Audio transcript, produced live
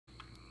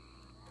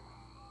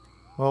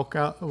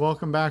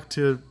Welcome back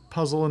to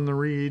Puzzle in the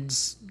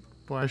Reeds.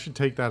 Boy, I should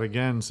take that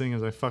again, seeing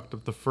as I fucked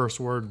up the first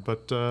word.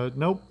 But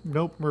nope,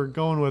 we're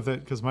going with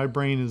it because my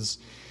brain is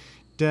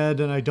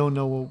dead and I don't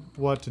know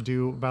what to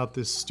do about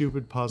this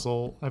stupid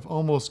puzzle. I've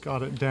almost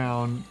got it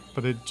down,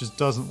 but it just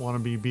doesn't want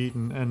to be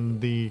beaten. And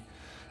the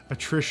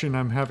attrition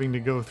I'm having to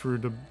go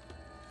through to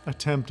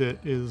attempt it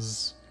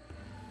is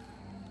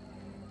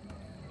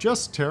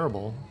just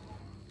terrible.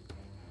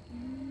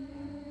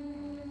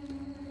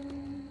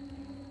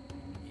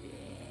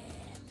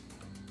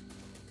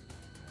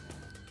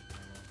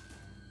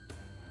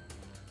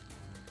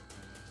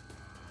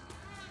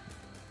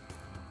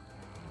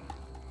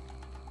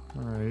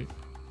 Alright.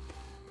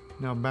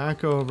 Now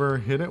back over,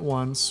 hit it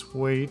once,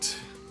 wait.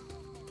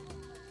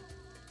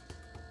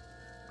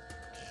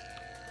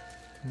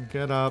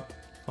 Get up,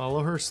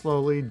 follow her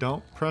slowly,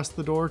 don't press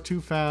the door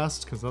too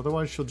fast, because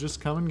otherwise she'll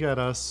just come and get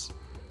us.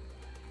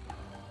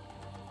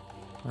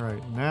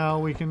 Alright, now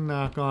we can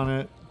knock on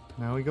it.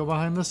 Now we go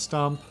behind the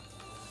stump.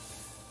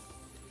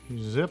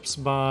 She zips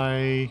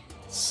by,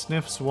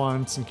 sniffs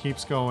once, and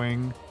keeps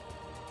going.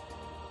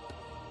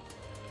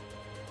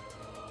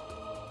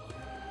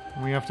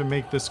 We have to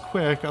make this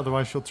quick,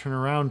 otherwise she'll turn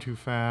around too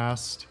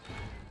fast.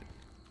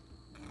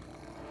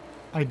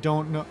 I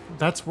don't know.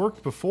 That's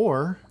worked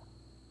before.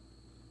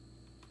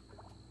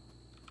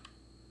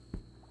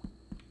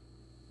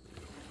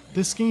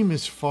 This game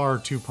is far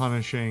too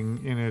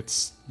punishing in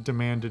its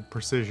demanded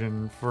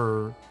precision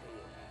for...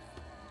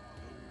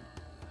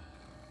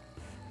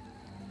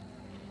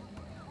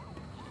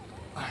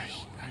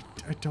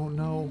 I don't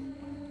know.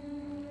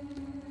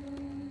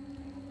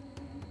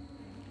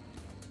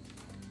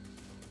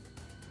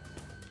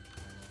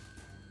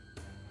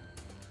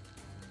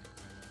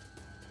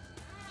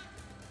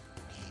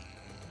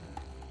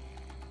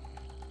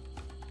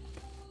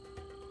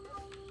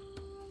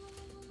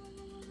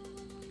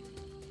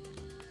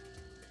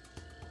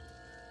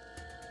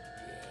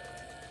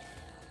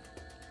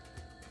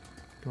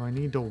 Do I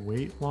need to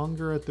wait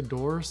longer at the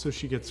door so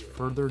she gets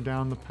further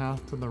down the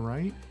path to the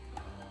right?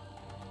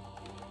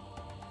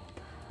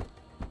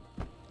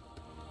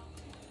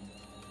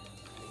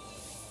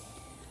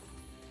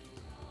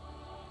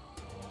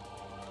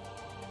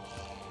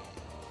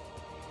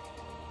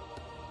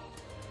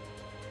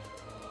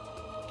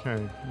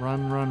 Okay,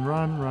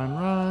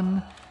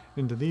 run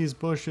into these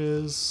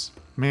bushes.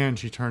 Man,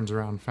 she turns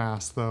around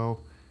fast though.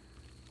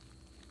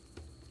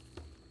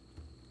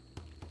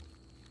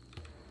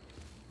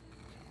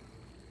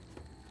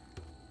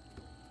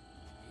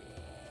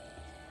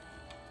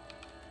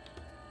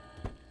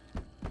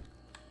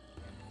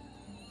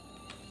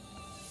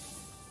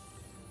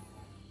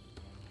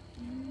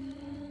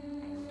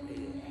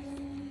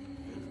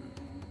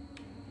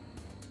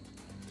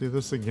 Do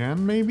this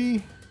again,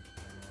 maybe?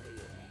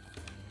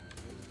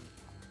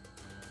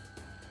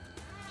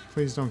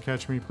 Please don't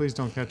catch me. Please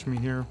don't catch me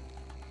here.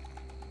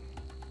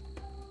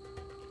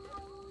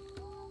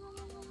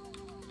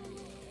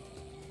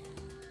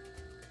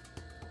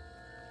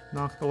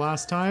 Knock the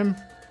last time,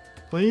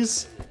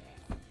 please.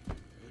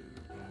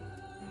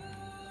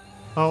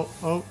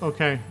 Oh,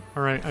 okay.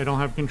 All right, I don't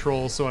have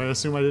control, so I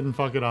assume I didn't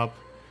fuck it up.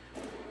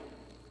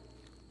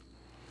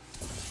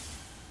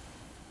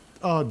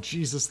 Oh,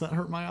 Jesus, that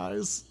hurt my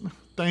eyes.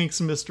 Thanks,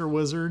 Mr.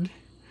 Wizard.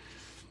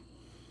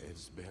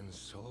 It's been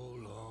so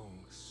long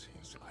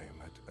since I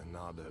met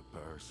another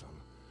person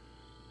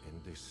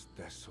in these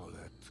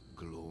desolate,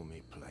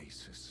 gloomy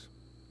places.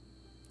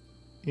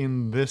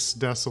 In this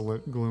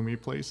desolate, gloomy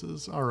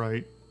places. All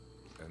right.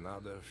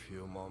 Another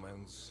few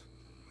moments,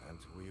 and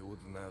we would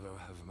never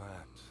have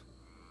met.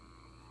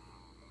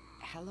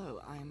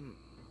 Hello, I'm...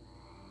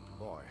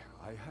 Boy,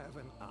 I have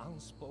an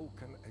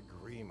unspoken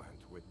agreement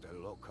with the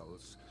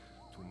locals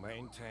to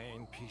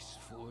maintain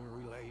peaceful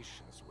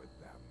relations with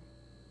them.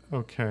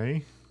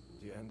 Okay.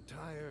 The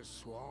entire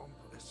swamp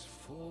is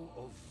full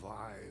of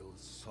vile,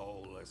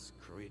 soulless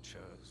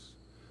creatures.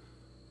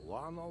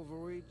 One of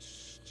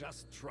which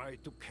just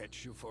tried to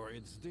catch you for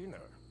its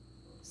dinner.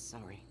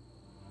 sorry.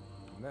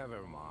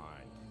 Never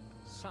mind.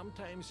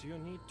 Sometimes you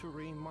need to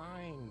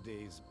remind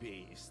these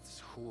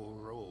beasts who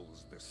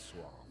rules the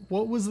swamp.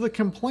 What was the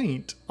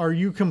complaint? Are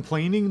you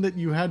complaining that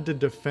you had to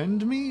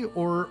defend me?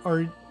 Or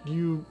are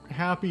you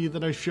happy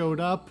that I showed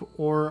up?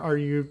 Or are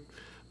you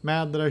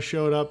mad that I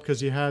showed up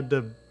because you had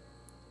to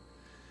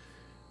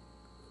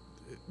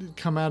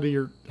come out of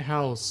your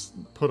house,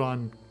 put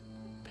on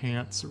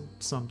pants or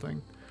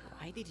something?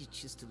 Why did you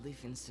choose to live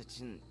in such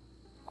an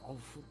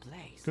awful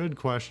place? Good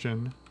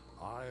question.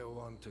 I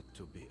wanted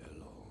to be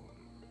alone.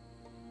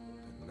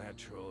 The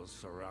natural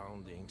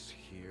surroundings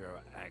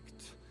here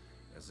act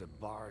as a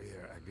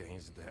barrier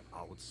against the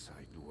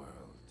outside world.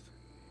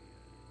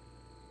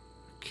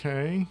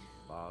 Okay.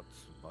 But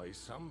by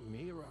some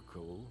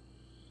miracle,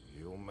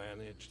 you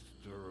managed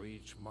to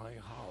reach my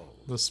house.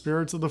 The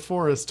spirits of the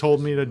forest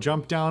told me to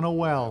jump down a I have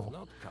well.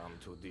 not come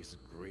to these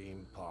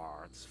green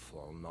parts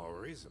for no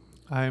reason.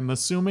 I'm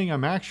assuming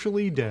I'm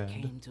actually I dead.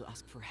 came to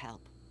ask for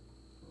help.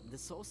 The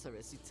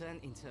sorceress you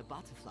turned into a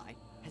butterfly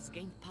has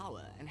gained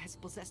power and has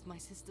possessed my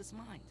sister's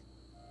mind.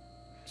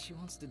 She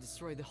wants to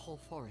destroy the whole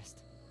forest.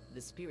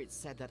 The spirit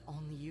said that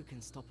only you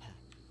can stop her.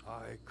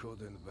 I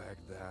couldn't back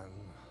then,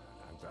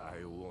 and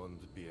I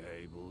won't be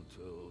able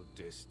to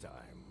this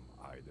time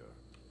either.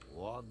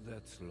 What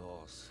that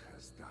loss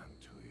has done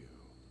to you,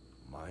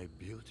 my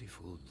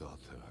beautiful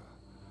daughter,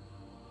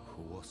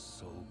 who was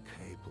so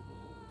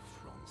capable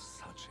from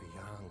such a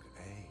young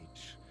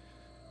age,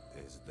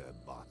 is the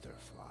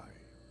butterfly.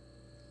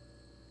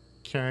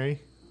 Okay.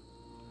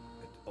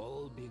 It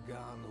all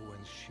began when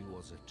she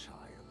was a child.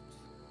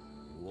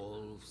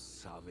 Wolves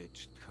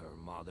savaged her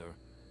mother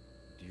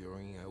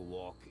during a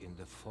walk in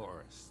the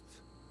forest,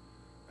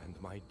 and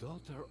my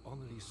daughter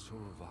only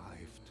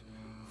survived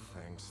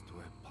thanks to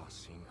a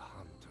passing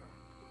hunter.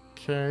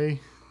 Okay.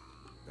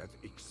 That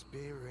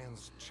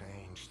experience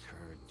changed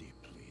her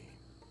deeply.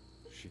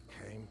 She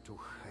came to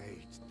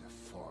hate the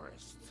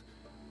forest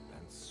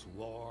and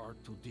swore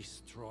to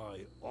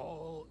destroy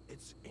all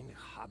its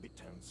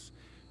inhabitants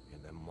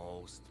in the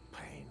most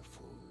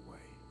painful way.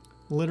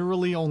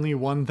 Literally only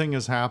one thing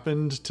has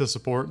happened to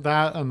support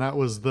that, and that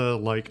was the,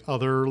 like,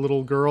 other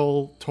little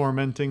girl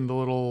tormenting the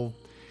little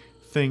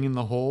thing in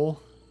the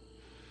hole.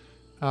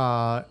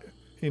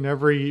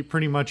 In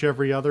pretty much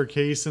every other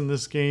case in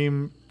this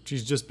game,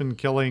 she's just been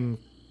killing,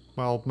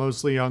 well,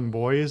 mostly young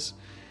boys,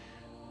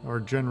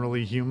 or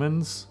generally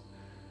humans.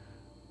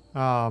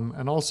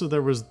 And also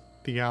there were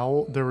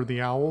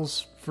the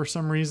owls for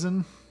some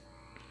reason.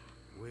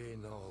 We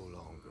no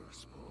longer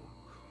spoke.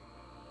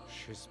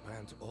 She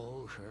spent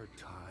all her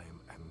time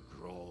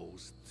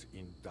engrossed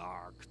in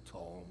dark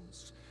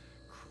tomes,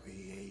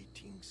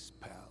 creating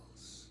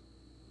spells.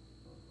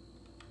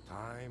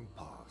 Time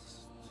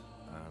passed,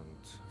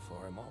 and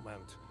for a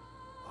moment,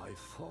 I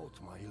thought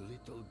my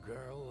little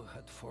girl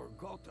had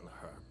forgotten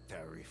her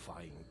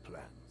terrifying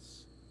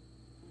plans.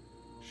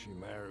 She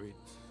married,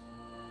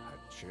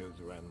 had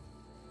children,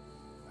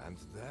 and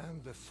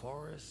then the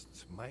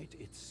forest made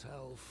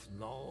itself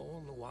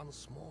known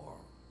once more.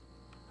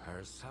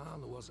 Her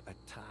son was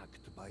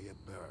attacked by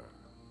a bear.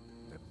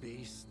 The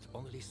beast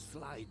only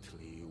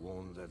slightly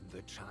wounded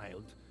the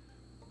child,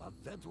 but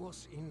that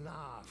was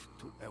enough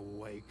to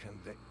awaken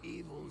the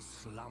evil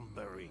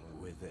slumbering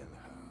within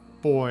her.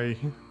 Boy,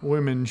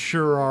 women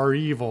sure are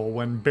evil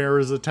when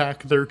bears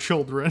attack their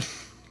children.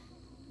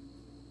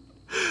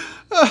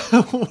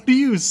 What are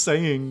you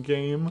saying,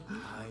 game?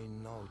 I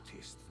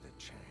noticed the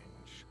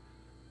change,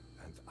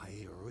 and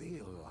I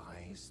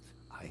realized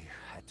I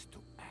had to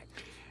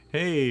act.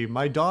 Hey,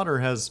 my daughter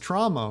has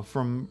trauma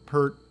from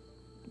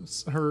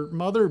her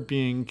mother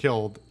being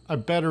killed. I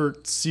better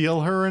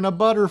seal her in a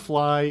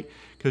butterfly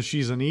because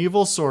she's an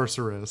evil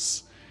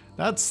sorceress.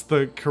 That's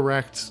the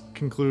correct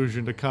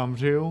conclusion to come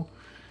to.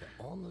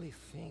 The only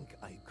thing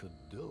I could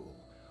do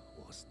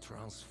was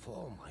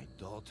transform my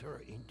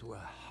daughter into a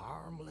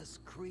harmless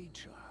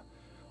creature,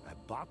 a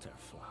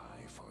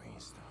butterfly, for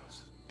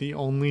instance. The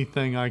only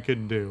thing I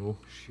could do.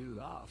 She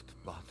loved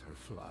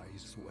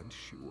butterflies when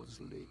she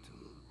was little.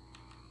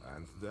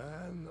 And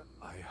then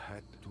I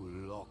had to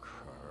lock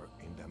her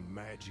in the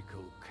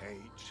magical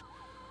cage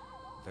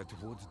that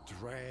would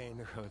drain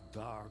her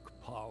dark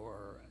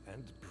power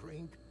and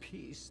bring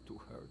peace to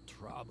her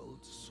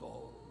troubled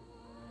soul.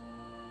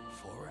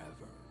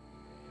 Forever.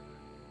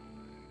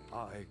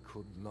 I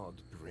could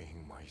not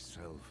bring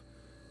myself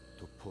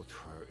to put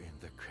her in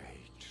the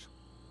cage.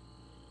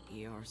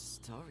 Your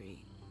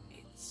story,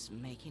 it's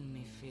making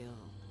me feel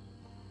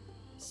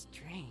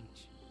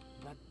strange.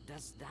 But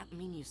does that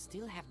mean you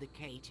still have the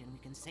cage and we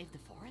can save the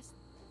forest?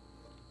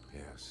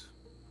 Yes,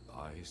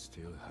 I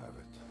still have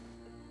it.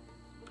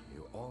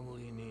 You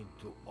only need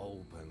to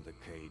open the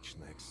cage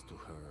next to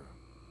her.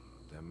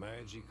 The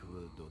magic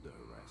will do the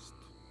rest.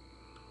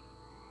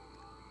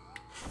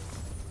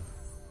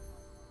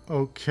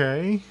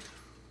 Okay.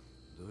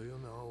 Do you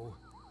know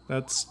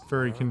That's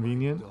very where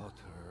convenient. my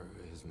daughter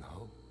is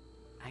now?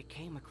 I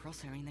came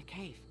across her in the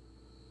cave.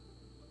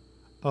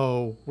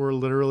 Oh, we're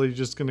literally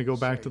just gonna go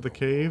back to the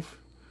cave?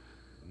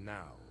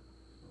 Now,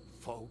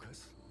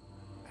 focus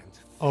and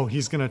Oh,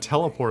 he's gonna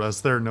teleport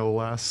us there, no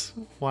less.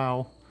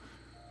 Wow.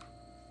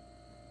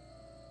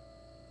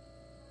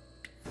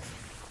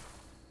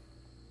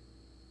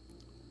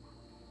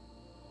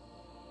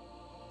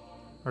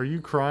 Are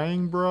you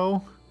crying,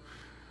 bro?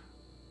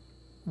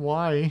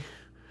 Why?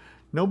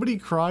 Nobody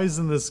cries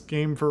in this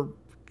game for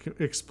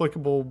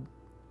explicable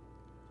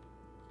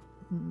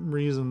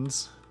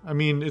reasons. I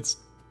mean, it's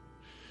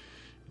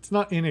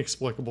not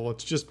inexplicable,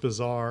 it's just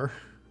bizarre.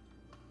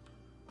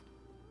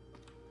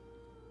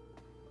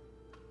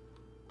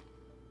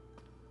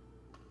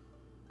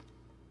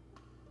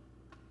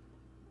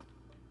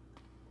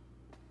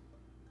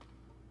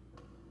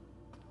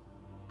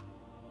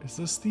 Is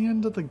this the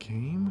end of the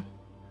game?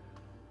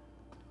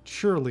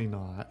 Surely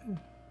not.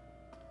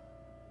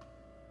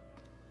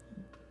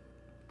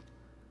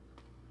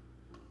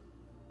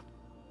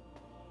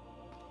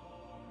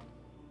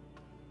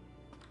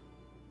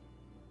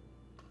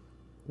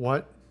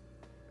 What?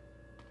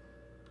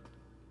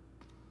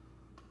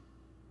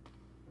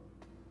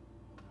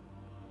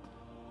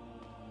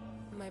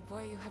 My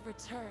boy, you have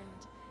returned.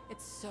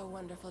 It's so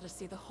wonderful to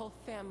see the whole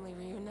family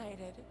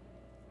reunited.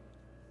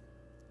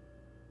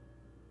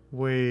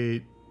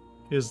 Wait,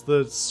 is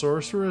the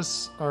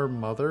sorceress our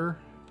mother?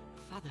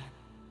 Father,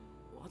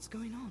 what's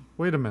going on?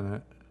 Wait a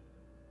minute.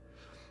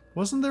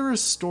 Wasn't there a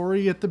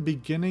story at the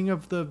beginning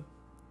of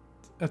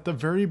at the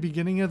very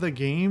beginning of the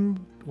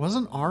game?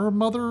 Wasn't our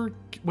mother?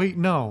 Wait,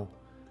 no.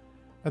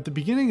 At the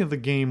beginning of the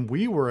game,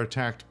 we were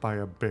attacked by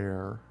a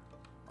bear.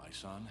 My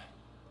son,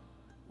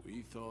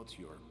 we thought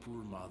your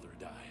poor mother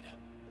died,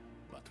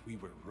 but we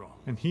were wrong.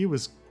 And he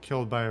was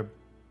killed by a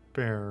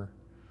bear.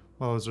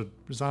 Well, it was a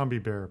zombie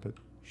bear, but...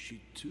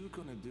 She took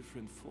on a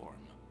different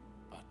form,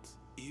 but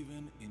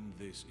even in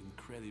this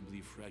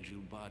incredibly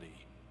fragile body,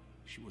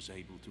 she was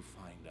able to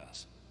find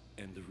us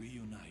and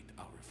reunite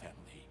our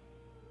family.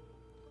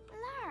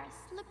 Lars,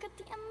 look at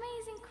the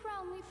amazing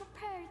crown we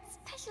prepared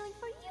especially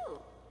for you.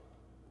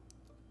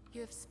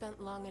 You have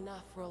spent long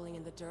enough rolling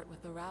in the dirt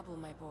with the rabble,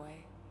 my boy.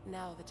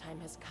 Now the time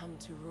has come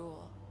to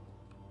rule.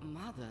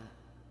 Mother,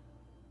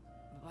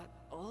 but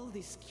all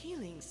these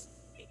killings,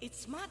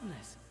 it's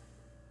madness.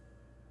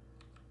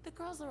 The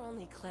girls are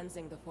only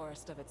cleansing the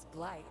forest of its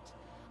blight.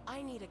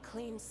 I need a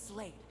clean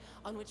slate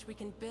on which we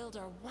can build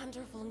our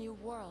wonderful new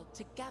world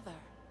together.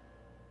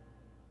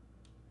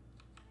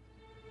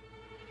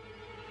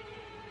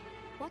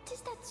 What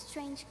is that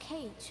strange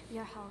cage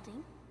you're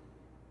holding?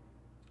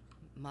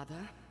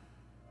 Mother,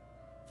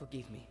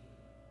 forgive me.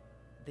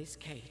 This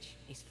cage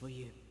is for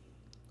you.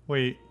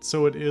 Wait,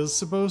 so it is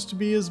supposed to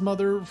be his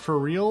mother for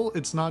real?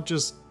 It's not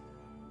just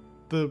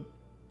the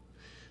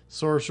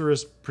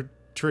sorceress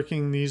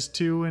tricking these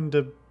two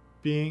into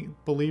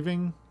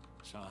believing?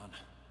 Son,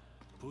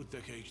 put the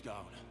cage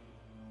down.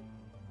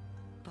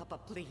 Papa,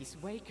 please,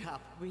 wake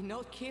up. We're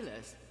not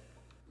killers.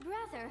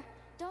 Brother,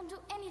 don't do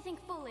anything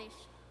foolish.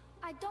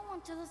 I don't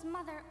want to lose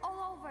Mother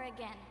all over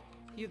again.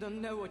 You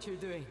don't know what you're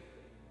doing.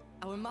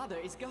 Our mother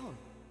is gone.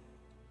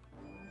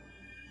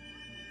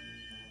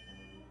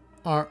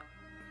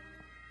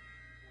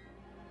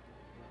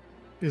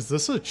 Is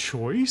this a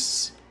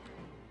choice?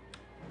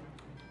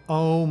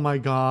 Oh my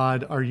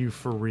god, are you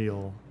for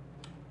real?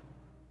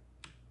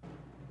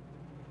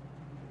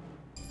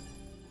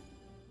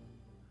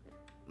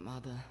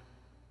 Mother,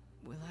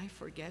 will I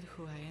forget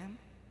who I am?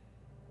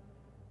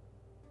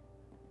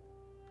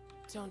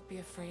 Don't be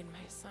afraid,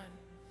 my son.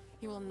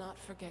 You will not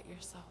forget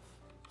yourself.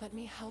 Let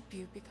me help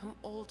you become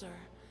older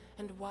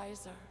and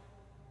wiser.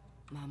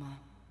 Mama,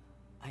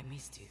 I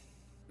missed you.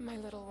 My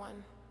little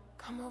one,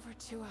 come over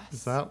to us.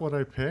 Is that what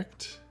I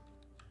picked?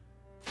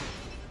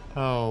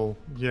 Oh,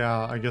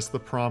 yeah, I guess the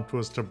prompt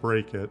was to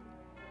break it.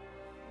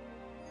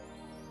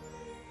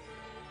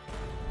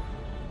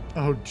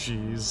 Oh,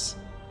 jeez.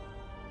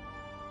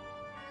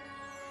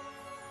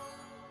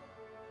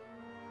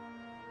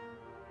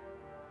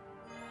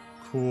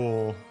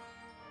 Cool.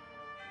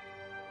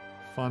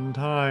 Fun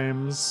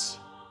times.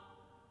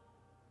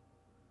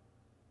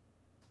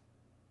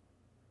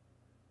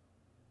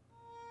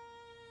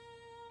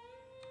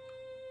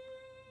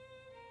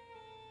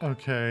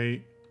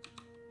 Okay,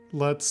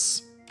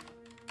 let's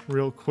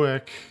real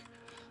quick.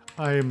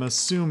 I'm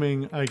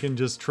assuming I can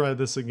just try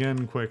this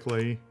again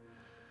quickly.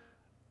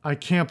 I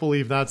can't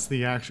believe that's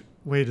the actual...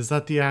 Wait, is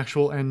that the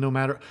actual end no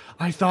matter...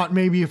 I thought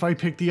maybe if I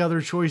picked the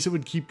other choice it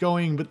would keep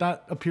going, but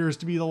that appears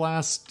to be the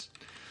last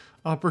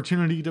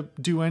opportunity to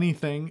do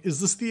anything. Is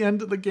this the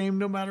end of the game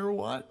no matter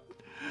what?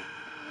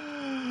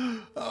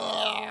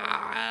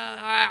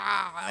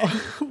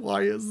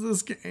 Why is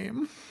this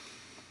game?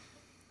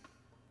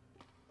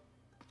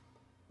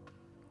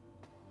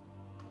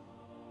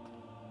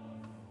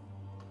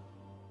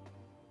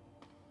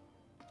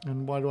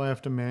 And why do I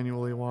have to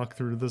manually walk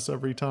through this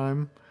every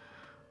time?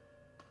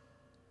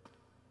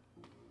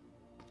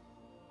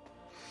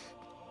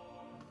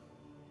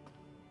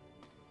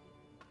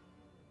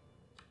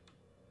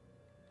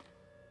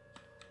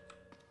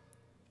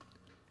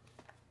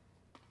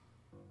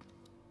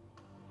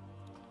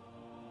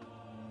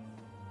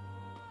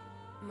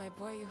 My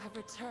boy, you have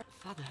returned.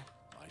 Father,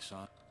 My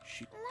son,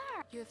 You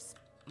have...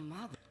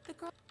 mother, The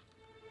girl...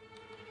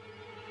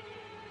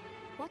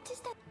 What is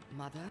that?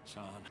 mother,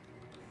 son.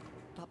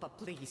 Papa,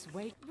 please,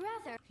 wait.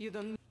 Brother, You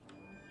don't...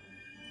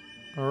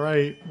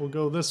 Alright, we'll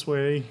go this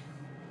way.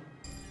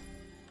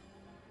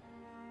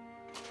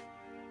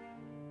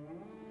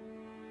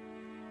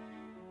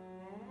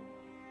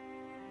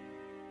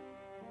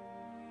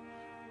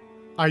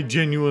 I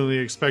genuinely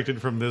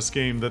expected from this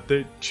game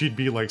that she'd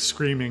be like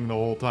screaming the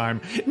whole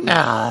time,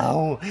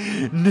 "No!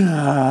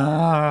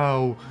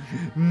 No!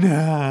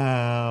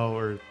 No!"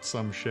 or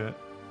some shit.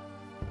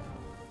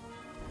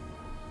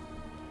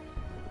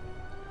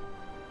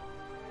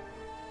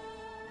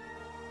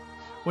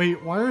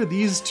 Wait, why are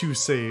these two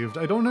saved?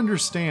 I don't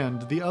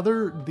understand. The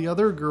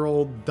other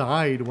girl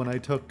died when I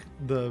took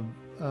the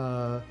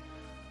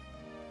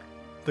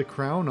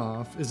crown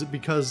off. Is it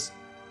because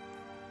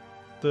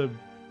the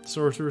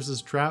sorceress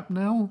is trapped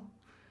now?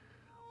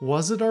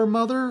 Was it our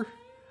mother?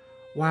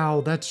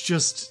 Wow, that's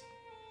just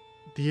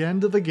the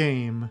end of the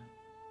game.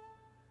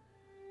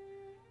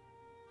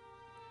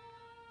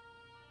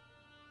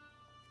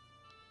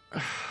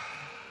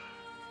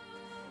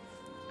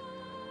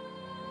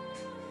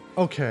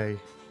 Okay.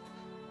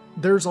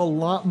 There's a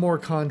lot more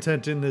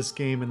content in this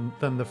game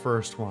than the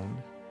first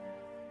one.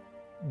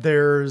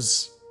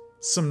 There's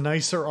some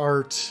nicer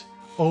art.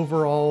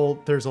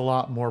 Overall, there's a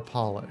lot more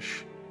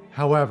polish.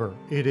 However,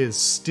 it is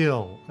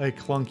still a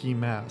clunky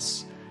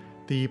mess.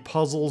 The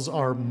puzzles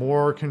are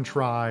more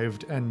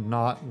contrived and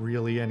not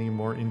really any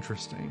more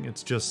interesting.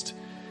 It's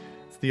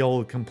the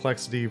old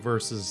complexity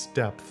versus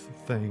depth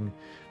thing.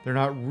 They're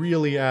not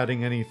really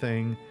adding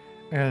anything,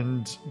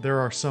 and there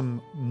are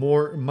some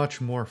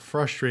much more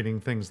frustrating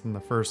things than the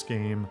first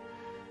game.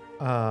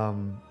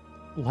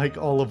 Like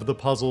all of the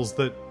puzzles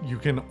that you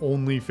can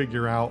only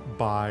figure out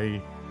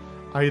by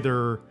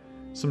either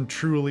some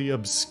truly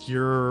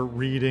obscure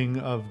reading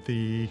of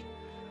the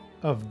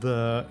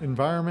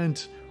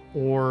environment,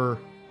 or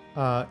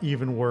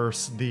even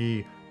worse,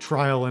 the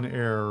trial and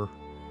error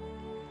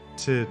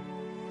to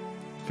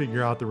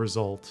figure out the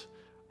result.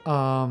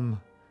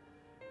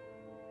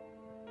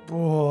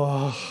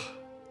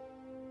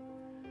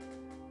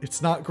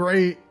 It's not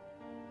great.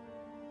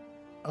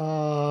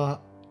 I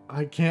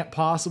can't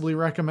possibly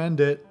recommend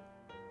it.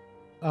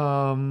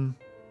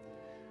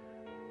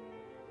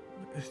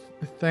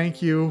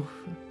 Thank you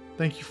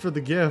for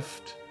the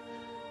gift.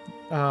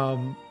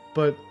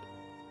 But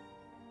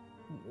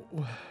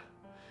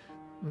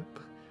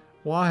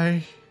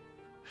why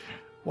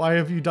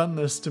have you done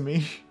this to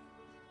me?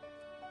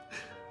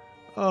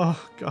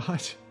 Oh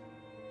God.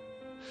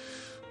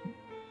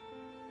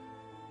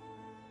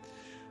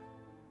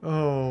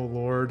 Oh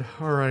Lord.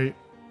 All right.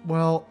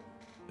 Well,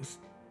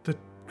 the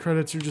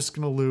credits are just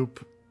gonna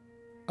loop.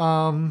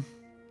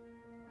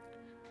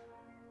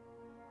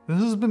 This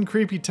has been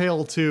Creepy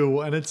Tale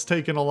 2, and it's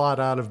taken a lot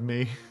out of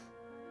me.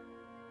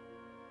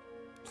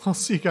 I'll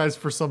see you guys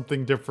for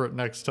something different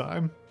next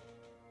time.